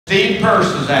Steve Purse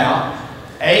is out.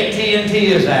 AT&T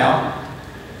is out.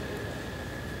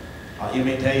 You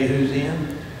may tell you who's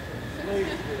in.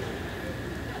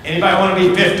 Anybody want to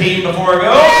be 15 before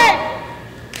I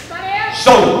go?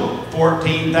 Sold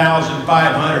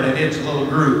 14,500, and it's a little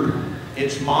group.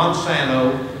 It's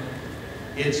Monsanto,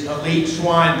 it's Elite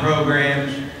Swine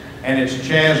Programs, and it's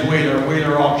Chaz Wheeler,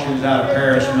 Wheeler Auctions out of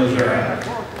Paris, Missouri.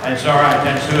 That's all right,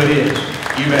 that's who it is.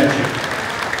 You betcha.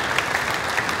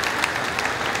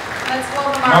 Let's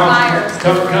welcome our buyers.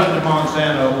 Come to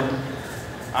Monsanto.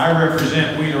 I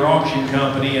represent Wheeler Auction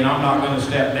Company, and I'm not going to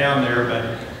step down there,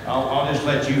 but I'll just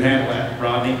let you handle that,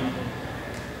 Rodney.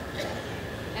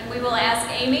 And we will ask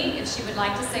Amy if she would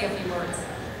like to say a few words.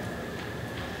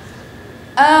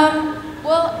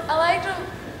 Well, I like to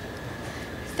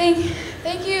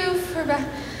thank you for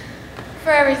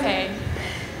everything,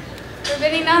 for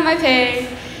bidding on my pig.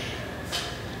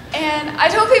 And I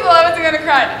told people I wasn't going to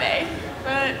cry today,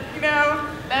 but you know,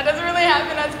 that doesn't really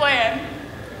happen as planned.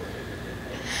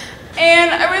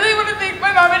 And I really want to thank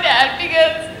my mom and dad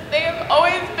because they have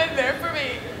always been there for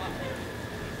me.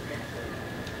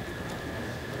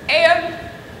 And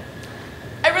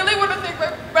I really want to thank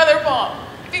my brother Paul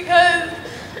because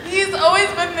he's always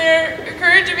been there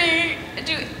encouraging me to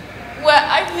do what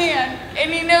I can,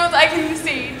 and he knows I can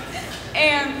succeed.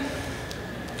 And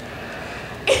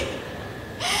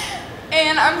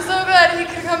I'm so glad he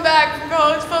could come back from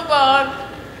college football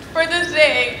for this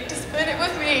day to spend it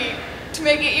with me, to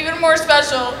make it even more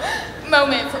special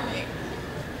moment for me.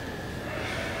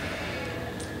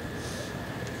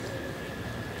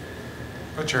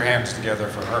 Put your hands together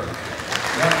for her.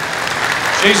 Yep.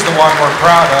 She's the one we're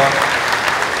proud of.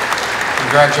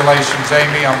 Congratulations,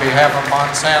 Amy, on behalf of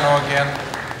Monsanto again.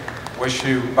 Wish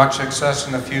you much success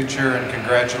in the future, and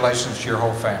congratulations to your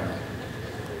whole family.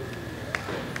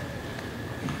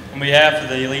 On behalf of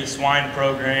the Elite Swine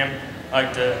Program, I'd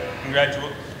like to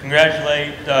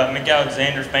congratulate Mick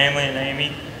Alexander's family and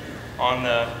Amy on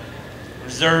the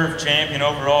reserve champion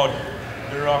overall,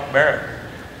 Duroc Barrett.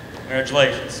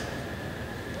 Congratulations.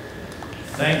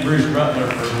 Thank Bruce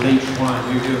Butler for Elite Swine.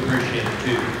 We do appreciate it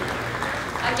too.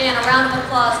 Again, a round of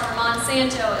applause for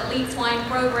Monsanto, Elite Swine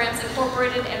Programs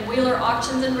Incorporated, and Wheeler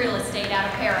Auctions and Real Estate out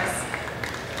of Paris.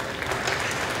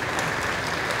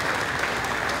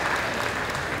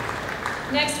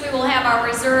 Next, we will have our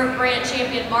reserve grand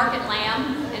champion Market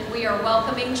Lamb, and we are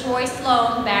welcoming Troy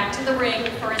Sloan back to the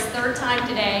ring for his third time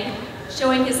today,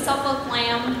 showing his Suffolk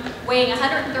lamb weighing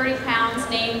 130 pounds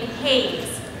named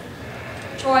Hayes.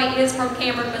 Troy is from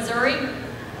Cameron, Missouri.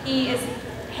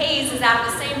 Hayes is out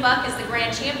of the same buck as the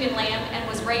grand champion lamb and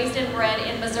was raised and bred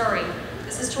in Missouri.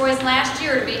 This is Troy's last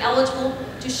year to be eligible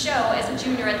to show as a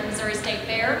junior at the Missouri State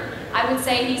Fair. I would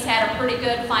say he's had a pretty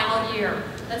good final year.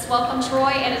 Let's welcome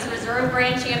Troy and his reserve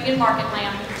grand champion Market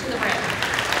Lamb to the ring.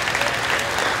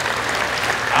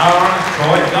 All right,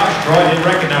 Troy. Gosh, Troy, I didn't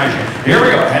recognize you. Here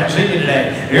we go. Hadn't seen you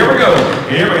today. Here we go.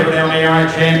 Here we go down the all right,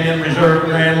 champion, reserve,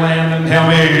 grand lamb, and tell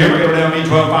me. Here we go down the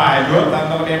 12-5. Here we go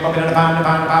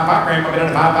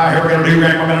do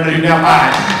grand, here we go do now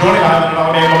 5. 25,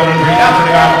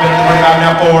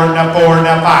 now 4, now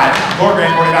 5. 4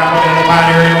 grand, 45,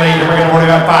 Pioneer in the lead. Here we go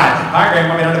 45, 5. 5 grand,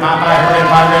 5 grand,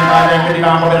 5 grand,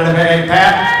 55,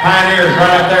 Pat. Pioneers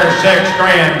right up there, 6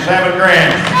 grand, 7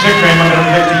 grand, 6 grand,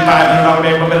 $65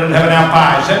 have now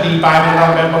 5, $7,500 8,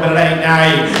 now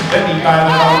 8,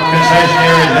 $7,500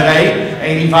 concessionaire is at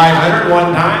 8, $8,500 one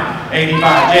time,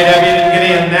 85, JW didn't get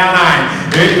in, now 9,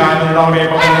 $8,500 here we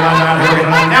go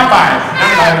now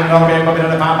 5, $9,500 here we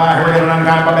go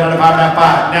 95, now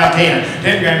 5, now 10,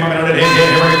 10 grand, here we go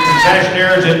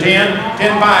concessionaires at 10,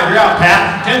 10-5, you're out,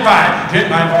 Pat, 10-5, 10-5,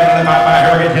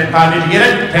 here we go 10-5, did you get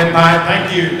it? 10-5,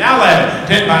 thank you, now 11,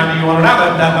 10-5, do you want it? Now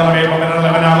 11, now 11,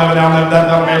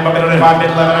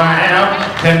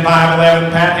 10-5,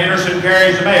 11, Pat Anderson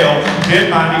carries the mail. 10-5, you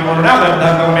want it now? 11,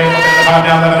 now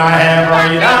 11, I have.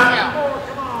 Are you done?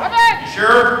 You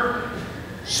sure?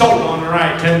 Sold on the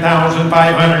right,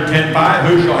 10,500, 10-5.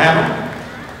 Who shall have them?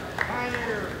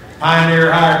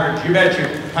 Pioneer Hybrids. You betcha.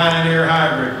 Pioneer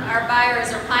Hybrid. Our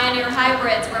buyers are Pioneer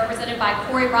Hybrids, represented by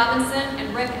Corey Robinson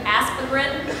and Rick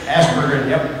Aspergren. Aspergren,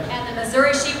 yep. And the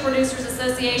Missouri Sheep Producers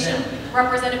Association,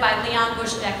 represented by Leon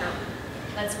Bushdecker.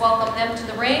 Let's welcome them to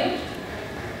the ring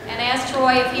and ask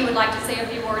Troy if he would like to say a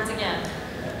few words again.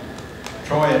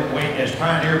 Troy, as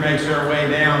Pioneer makes their way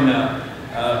down,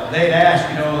 they'd ask,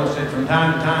 you know, I said from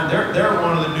time to time, they're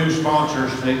one of the new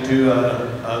sponsors to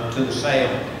the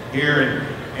sale here,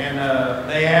 and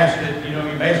they asked that, you know,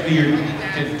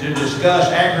 to discuss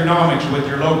agronomics with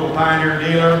your local Pioneer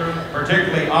dealer,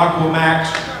 particularly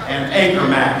Aquamax and Acre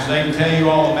Max. They can tell you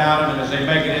all about them, and as they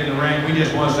make it in the ring, we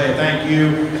just want to say thank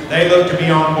you. They look to be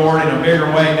on board in a bigger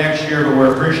way next year, but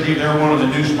we're appreciative. They're one of the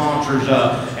new sponsors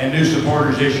and new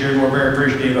supporters this year, and we're very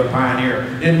appreciative of Pioneer.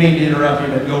 Didn't mean to interrupt you,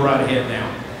 but go right ahead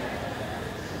now.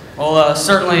 Well,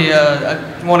 certainly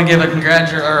I want to give a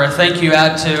thank you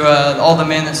out to all the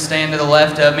men that stand to the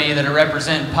left of me that are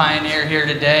representing Pioneer here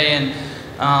today,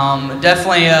 and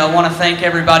definitely want to thank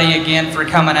everybody again for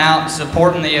coming out and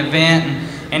supporting the event, and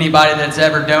anybody that's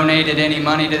ever donated any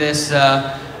money to this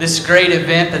this great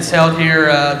event that's held here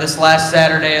this last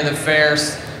Saturday of the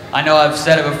fairs. I know I've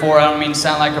said it before, I don't mean to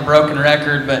sound like a broken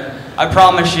record, but I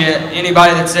promise you,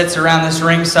 anybody that sits around this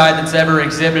ringside that's ever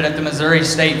exhibited at the Missouri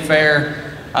State Fair,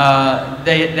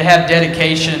 they have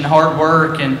dedication and hard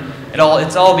work, and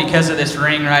it's all because of this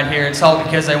ring right here. It's all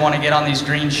because they want to get on these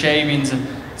green shavings, and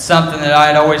something that I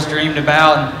had always dreamed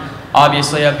about. And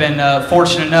obviously I've been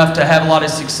fortunate enough to have a lot of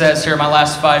success here in my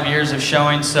last 5 years of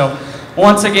showing. So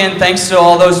once again, thanks to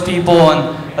all those people,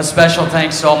 and a special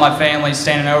thanks to all my family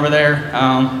standing over there.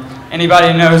 Anybody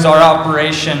who knows our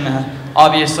operation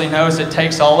obviously knows it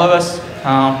takes all of us.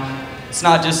 It's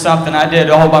not just something I did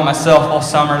all by myself all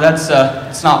summer.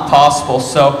 It's not possible.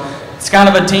 So it's kind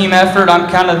of a team effort. I'm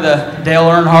kind of the Dale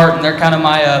Earnhardt, and they're kind of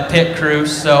my pit crew.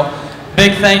 So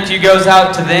big thank you goes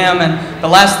out to them. And the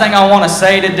last thing I want to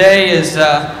say today is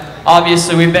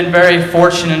obviously we've been very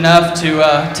fortunate enough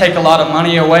to take a lot of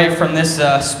money away from this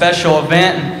special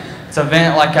event. And it's an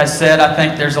event, like I said, I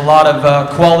think there's a lot of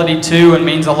quality to, and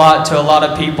means a lot to a lot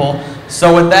of people.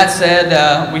 So with that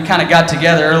said, we kind of got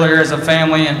together earlier as a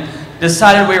family and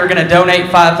decided we were going to donate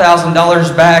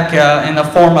 $5,000 back in the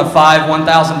form of 5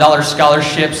 $1,000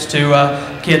 scholarships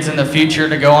to kids in the future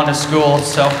to go on to school.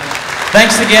 So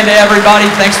thanks again to everybody.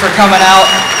 Thanks for coming out.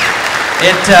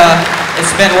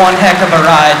 It's been one heck of a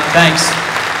ride. Thanks.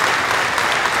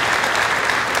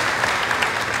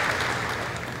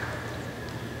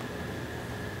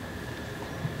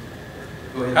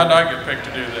 How did I get picked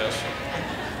to do this?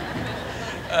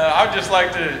 I would just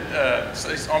like to,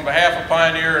 say, on behalf of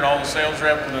Pioneer and all the sales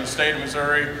reps in the state of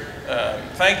Missouri,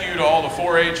 thank you to all the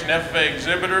 4-H and FFA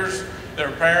exhibitors,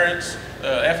 their parents,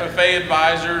 FFA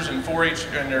advisors, and 4-H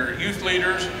and their youth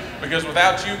leaders, because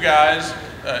without you guys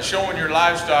showing your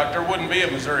livestock, there wouldn't be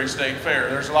a Missouri State Fair.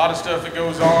 There's a lot of stuff that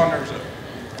goes on. There's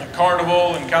a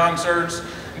carnival and concerts,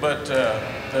 but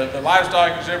the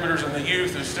livestock exhibitors and the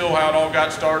youth is still how it all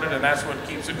got started, and that's what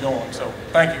keeps it going. So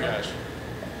thank you guys.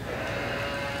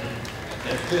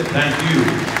 That's good. Thank you.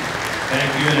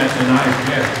 Thank you, and that's a nice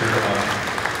gesture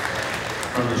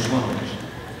from the Sloans.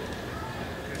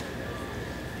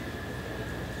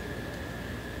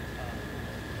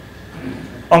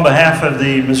 On behalf of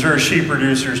the Missouri Sheep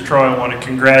Producers, Troy, I want to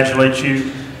congratulate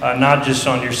you, not just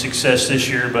on your success this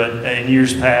year, but in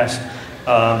years past.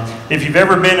 If you've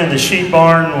ever been in the sheep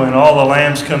barn when all the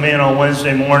lambs come in on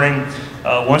Wednesday morning,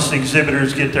 once the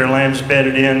exhibitors get their lambs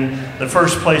bedded in, the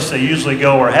first place they usually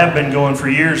go, or have been going for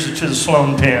years, is to the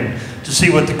Sloan pen to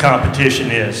see what the competition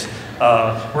is.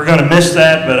 We're going to miss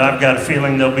that, but I've got a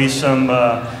feeling there'll be some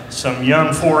young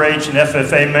 4-H and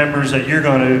FFA members that you're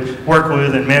going to work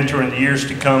with and mentor in the years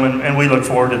to come, and we look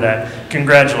forward to that.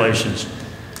 Congratulations.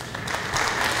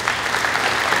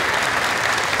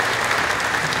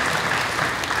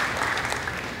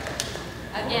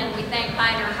 Again, we thank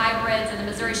Pioneer Hybrids and the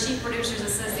Missouri Sheep Producers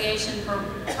Association for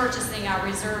purchasing our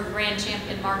Reserve Grand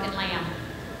Champion Market Lamb.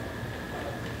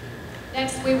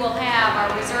 Next, we will have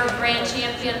our Reserve Grand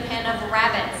Champion Pen of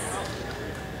Rabbits.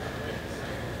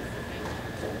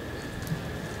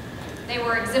 They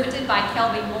were exhibited by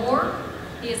Kelby Moore.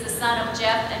 He is the son of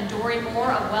Jeff and Dory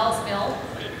Moore of Wellsville.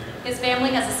 His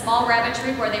family has a small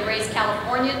rabbitry where they raise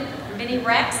Californian, Mini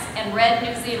Rex, and Red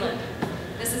New Zealand.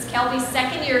 This is Kelby's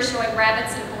second year showing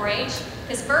rabbits in 4-H.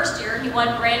 His first year, he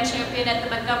won Grand Champion at the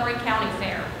Montgomery County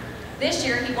Fair. This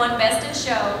year, he won Best in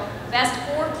Show, Best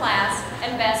 4 class,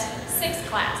 and Best 6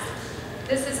 class.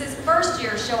 This is his first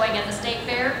year showing at the State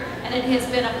Fair, and it has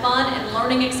been a fun and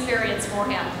learning experience for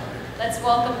him. Let's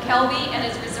welcome Kelby and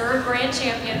his Reserve Grand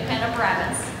Champion Pen of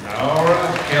Rabbits. All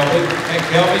right, Kelby. Hey,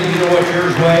 Kelby, you know what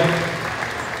yours weigh?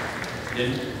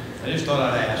 Didn't? I just thought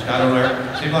I'd ask. I don't know.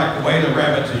 Seems like the way the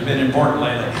rabbits has been important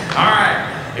lately. All right,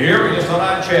 here we just thought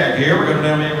I'd check. Here we're going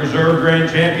to name a Reserve Grand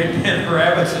Champion Pen of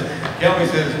Rabbits. And Kelby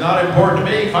says it's not important to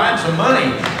me. Find some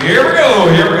money. Here we go.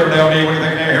 Here we're going to donate. What do you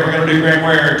think there? Here we're going to do grand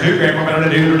where 2 grand. We're going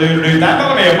to do. That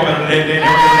will be a moment to do. Here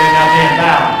we're going to do now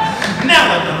 10,000.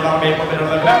 Now that's a lot of people.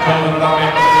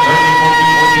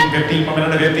 13,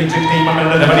 14, 15, 15, 16,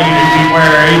 17, where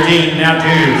 18, now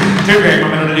 2 grand,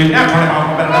 now 25,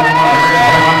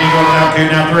 now 2,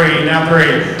 now 3, now 3,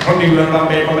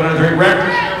 record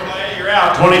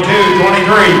out, 22,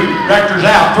 23. Rector's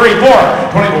out, 3, 4.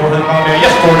 24, then Bob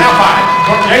Yes, 4, now 5.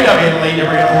 JW in the lead,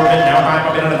 never get 4 bit, now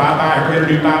 5, up into 5, 5, here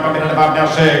we go, 5, up into 5, now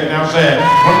 6, now 6. 26,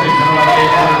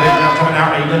 now coming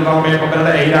out, 8, then Bob up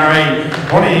into 8, now 8.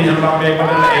 28, then Bob up into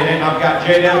 8, I've got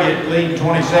JW leading 27.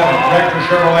 Rector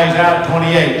Chevrolet's out at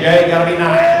 28. Jay, gotta be 9.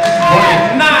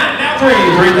 29, now 3,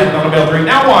 3, then Bob 3,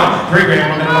 now 1. 3 grand,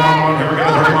 1 minute, 1, here we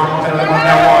go, 31, 1 minute, 1,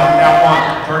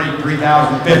 now 1,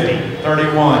 33,050,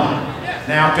 31.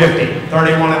 Now 50,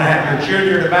 31 and a half. Your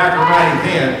junior tobacco mighty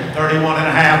thin, 31 and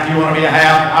a half. You want to be a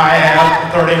half? I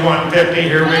have 31.50.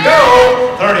 Here we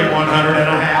go. 3,100 and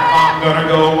a half. I'm gonna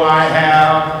go. I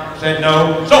have said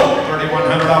no. Sold.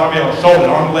 $3,100 bill. Sold it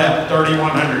on the left.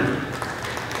 3,100.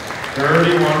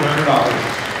 $3,100.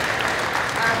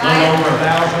 A little over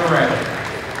 1,000 rabbit.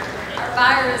 Our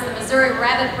buyer is the Missouri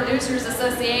Rabbit Producers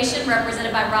Association,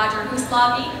 represented by Roger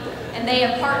Husloggy, and they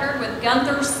have partnered with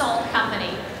Gunther Salt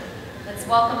Company. Let's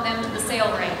welcome them to the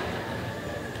sale ring.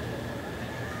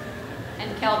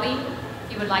 And Kelby,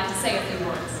 if you would like to say a few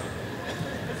words.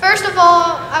 First of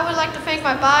all, I would like to thank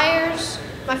my buyers,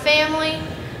 my family,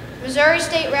 Missouri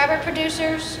State Rabbit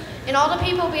Producers, and all the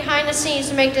people behind the scenes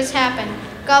to make this happen.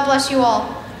 God bless you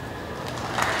all.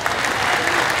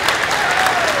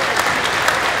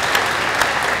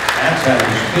 That's how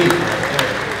you speak right there.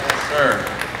 Yes, sir.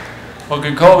 Well,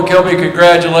 Kelby,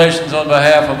 congratulations on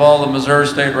behalf of all the Missouri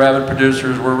State Rabbit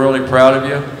Producers. We're really proud of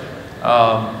you.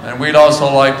 And we'd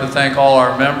also like to thank all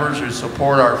our members who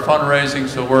support our fundraising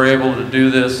so we're able to do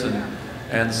this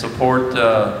and support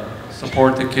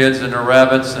the kids and their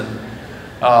rabbits. And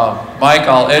Mike,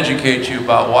 I'll educate you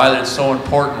about why it's so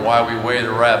important why we weigh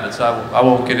the rabbits. I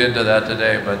won't get into that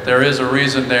today, but there is a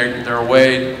reason they're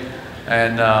weighed.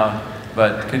 And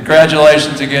but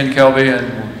congratulations again, Kelby,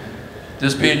 and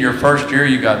this being your first year,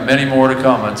 you got many more to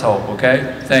come, let's hope,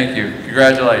 okay? Thank you.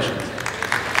 Congratulations.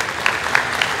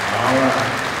 All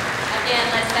right. Again,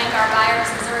 let's thank our buyers,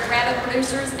 Missouri Rabbit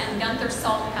Producers and Gunther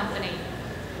Salt Company.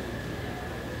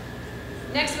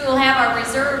 Next, we will have our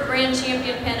Reserve Grand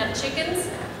Champion pen of chickens.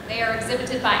 They are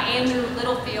exhibited by Andrew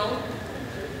Littlefield.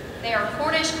 They are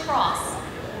Cornish cross,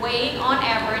 weighing on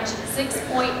average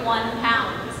 6.1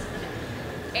 pounds.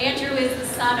 Andrew is the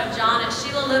son of John and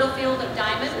Sheila Littlefield of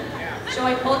Diamond.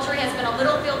 Showing poultry has been a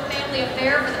Littlefield family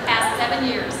affair for the past 7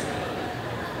 years.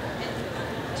 In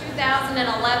 2011,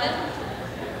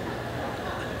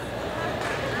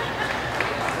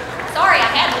 sorry,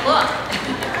 I had to look.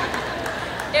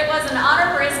 It was an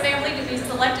honor for his family to be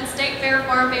selected State Fair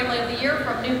Farm Family of the Year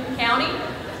from Newton County.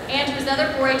 Andrew's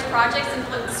other 4-H projects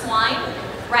include swine,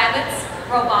 rabbits,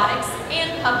 robotics,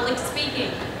 and public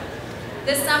speaking.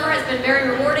 This summer has been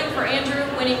very rewarding for Andrew,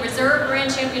 winning Reserve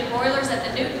Grand Champion Broilers at the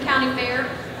Newton County Fair,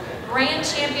 Grand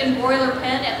Champion Broiler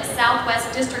Pen at the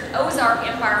Southwest District Ozark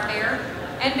Empire Fair,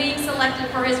 and being selected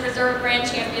for his Reserve Grand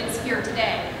Champions here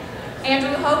today.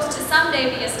 Andrew hopes to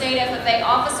someday be a state FFA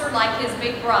officer like his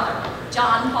big brother,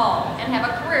 John Paul, and have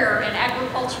a career in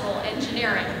agricultural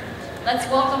engineering. Let's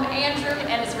welcome Andrew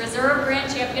and his Reserve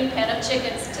Grand Champion pen of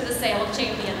chickens to the Sale of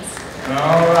Champions.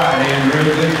 All right, Andrew,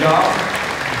 good job.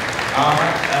 All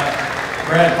right,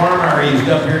 Brad Farmer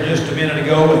eased up here just a minute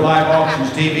ago with Live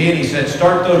Auctions TV, and he said,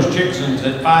 start those chickens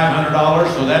at $500,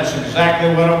 so that's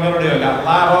exactly what I'm going to do. I got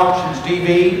Live Auctions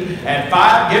TV at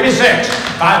 5, give me 6.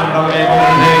 $500,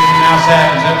 now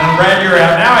 7, Brad, you're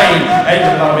out. Now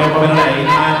 8, $800, 9,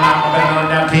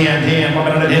 now 10, 10, now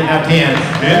 10,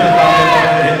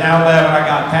 now 11. I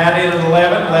got Pat in at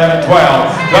 11, 11,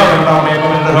 12.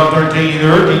 $1200, 13,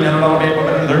 $13,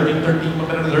 13,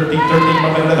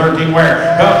 13, where?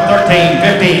 13,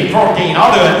 15, 14,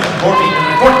 I'll do it. 14,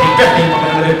 15,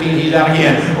 15, he's out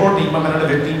again. 14,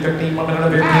 15, 15,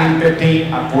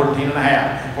 15, I'm 14 and a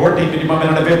half. 14, 15,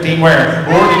 15, where?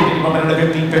 14,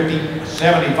 15, 15,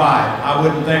 75. I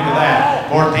wouldn't think of that.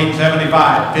 14,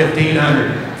 75,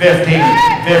 1,500, 15,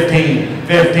 15,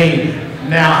 15,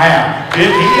 now half.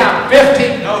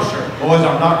 15, no sir. Boys,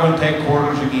 I'm not going to take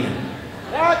quarters again.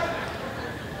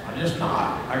 Just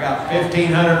not. I got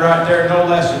 1,500 right there, no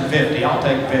less than 50. I'll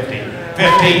take 50.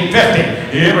 15,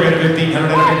 50. Here we go, 1,500.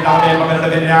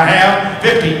 Now I have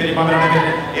 15.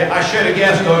 I should have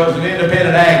guessed though, it was an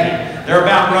independent Aggie. They're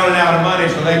about running out of money,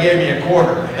 so they gave me a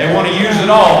quarter. They want to use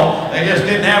it all. They just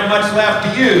didn't have much left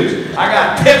to use. I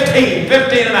got 15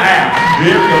 and a half.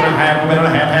 Here we go,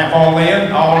 half all in,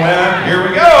 all done. Here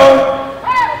we go.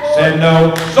 Said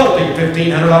no. Sold $1,500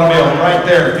 bill right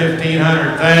there,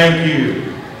 1,500. Thank you.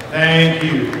 Thank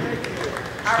you.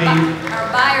 Our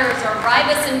buyers are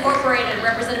Ribus Incorporated,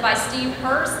 represented by Steve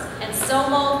Hurst, and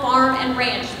Somo Farm and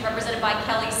Ranch, represented by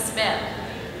Kelly Smith.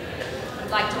 I'd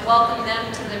like to welcome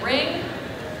them to the ring.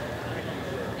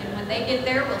 when they get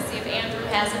there, we'll see if Andrew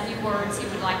has a few words he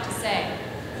would like to say.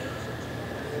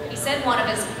 He said one of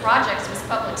his projects was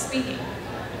public speaking.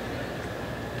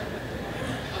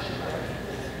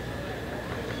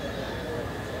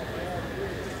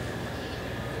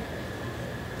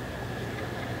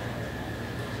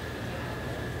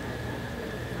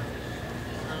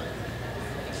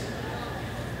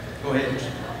 Go ahead,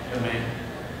 young man.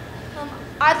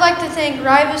 I'd like to thank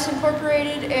Rivas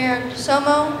Incorporated and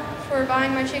Somo for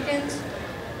buying my chickens.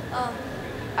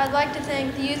 I'd like to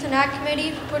thank the Youth and Ag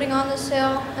Committee for putting on this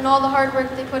sale and all the hard work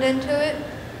they put into it.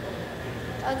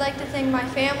 I'd like to thank my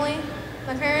family,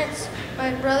 my parents,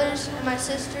 my brothers, and my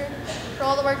sister for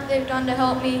all the work they've done to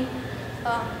help me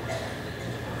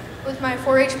with my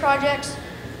 4-H projects.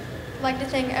 I'd like to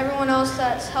thank everyone else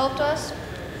that's helped us.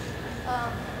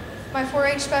 My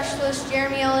 4-H specialist,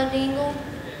 Jeremy Dingle,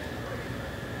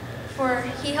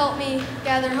 he helped me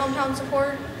gather hometown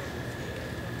support.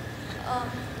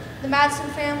 The Madsen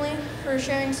family for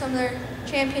sharing some of their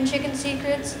champion chicken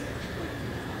secrets.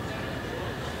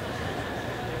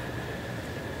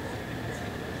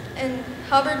 And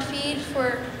Hubbard Feed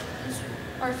for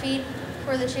our feed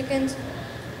for the chickens.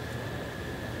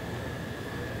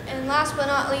 And last but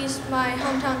not least, my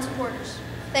hometown supporters.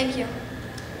 Thank you.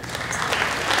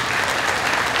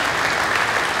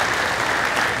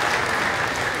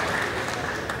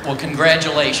 Well,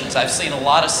 congratulations. I've seen a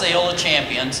lot of sale of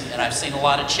champions, and I've seen a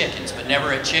lot of chickens, but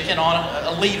never a chicken on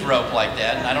a lead rope like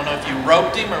that. And I don't know if you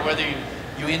roped him or whether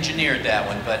you engineered that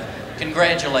one, but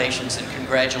congratulations, and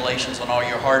congratulations on all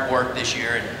your hard work this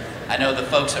year. And I know the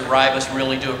folks at Rivas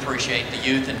really do appreciate the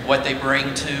youth and what they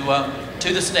bring to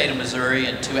the state of Missouri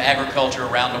and to agriculture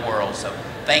around the world. So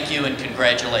thank you and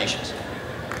congratulations.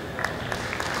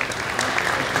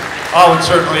 I would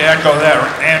certainly echo that,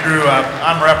 Andrew.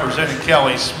 I'm representing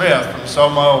Kelly Smith from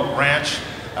Somo Ranch,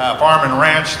 Farm and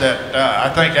Ranch that I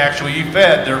think actually you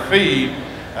fed their feed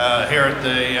here at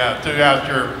the throughout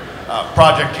your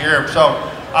project here. So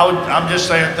I'm just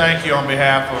saying thank you on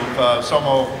behalf of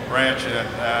Somo Ranch,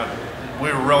 and we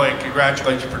really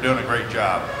congratulate you for doing a great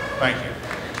job. Thank you.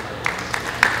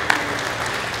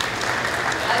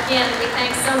 Again, we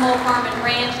thank Somo Farm and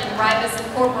Ranch and Rivas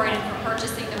Incorporated for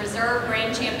purchasing the Reserve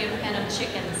Grand Champion pen of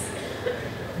chickens.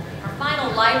 Our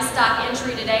final livestock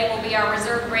entry today will be our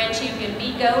Reserve Grand Champion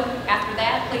meat goat. After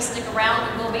that, please stick around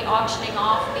and we'll be auctioning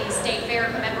off the State Fair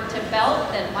commemorative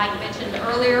belt that Mike mentioned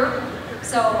earlier.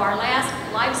 So our last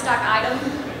livestock item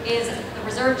is the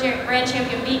Reserve Grand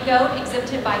Champion meat goat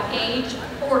exhibited by Gage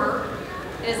Porter.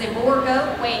 It is a boar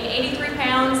goat weighing 83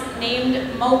 pounds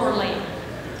named Moberly.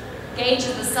 Gage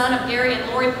is the son of Gary and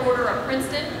Lori Porter of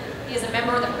Princeton. He is a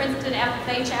member of the Princeton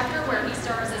FFA chapter where he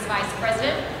serves as vice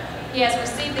president. He has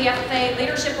received the FFA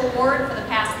Leadership Award for the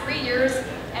past 3 years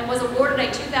and was awarded a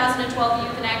 2012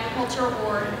 Youth in Agriculture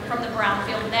Award from the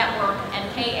Brownfield Network and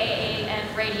KAAN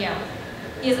Radio.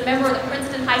 He is a member of the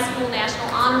Princeton High School National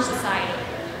Honor Society.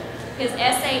 His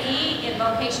SAE in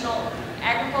vocational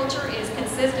agriculture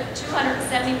consists of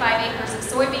 275 acres of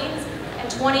soybeans and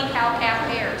 20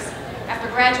 cow-calf pairs. After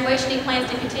graduation, he plans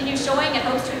to continue showing and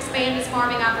hopes to expand his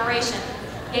farming operation.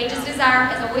 Gage's desire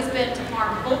has always been to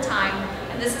farm full-time,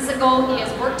 and this is a goal he has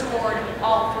worked toward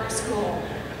all through school.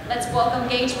 Let's welcome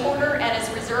Gage Porter and his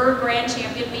Reserve Grand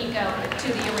Champion meat goat to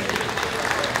the arena.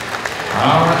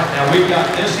 All right, now we've got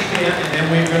this event, and then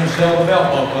we're going to sell the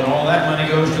belt buckle, and all that money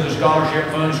goes to the scholarship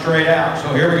fund straight out.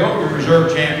 So here we go, your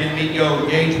Reserve Champion meat goat,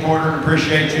 Gage Porter.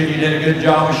 Appreciate you. You did a good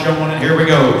job of showing it. Here we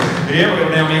go. Here we go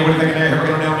down here. What are you thinking there? Here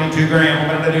we go down here. 2 grand.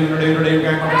 We're going to do 500, 600.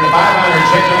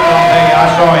 I'll tell you, I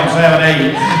saw him 7,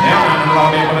 8. Now 900.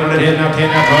 I'll be able to hit now 10,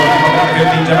 now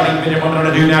 12, 15, 17, 18. What I'm going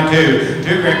to do now 2.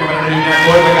 2 grand. We're going to do now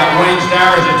 4. We got Wayne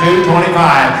Stowers at 2,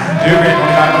 25. 2 grand,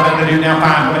 25. We're going to do now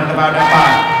 5. We're going to do 5,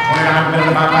 now 5. 29, we're going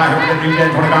to buy 5, we're going to do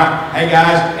 10, 25. Hey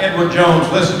guys, Edward Jones,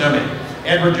 listen to me.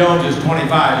 Edward Jones is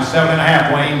 25, he's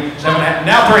 7.5, Wayne, 7.5.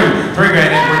 Now 3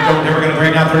 grand, Edward Jones, here we're going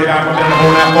to 3, now 35, we're going to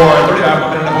 4, now 4, 35,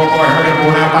 we're going to 4, 4, here we're going to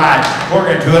 4, now 5. 4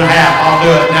 grand, 2.5, I'll do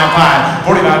it, now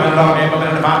 5. 45, we're going to 5, here we're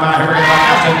going to 5, 5, here we're going to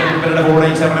 5, now 7, we're going to 4,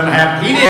 8, 7.5. He did.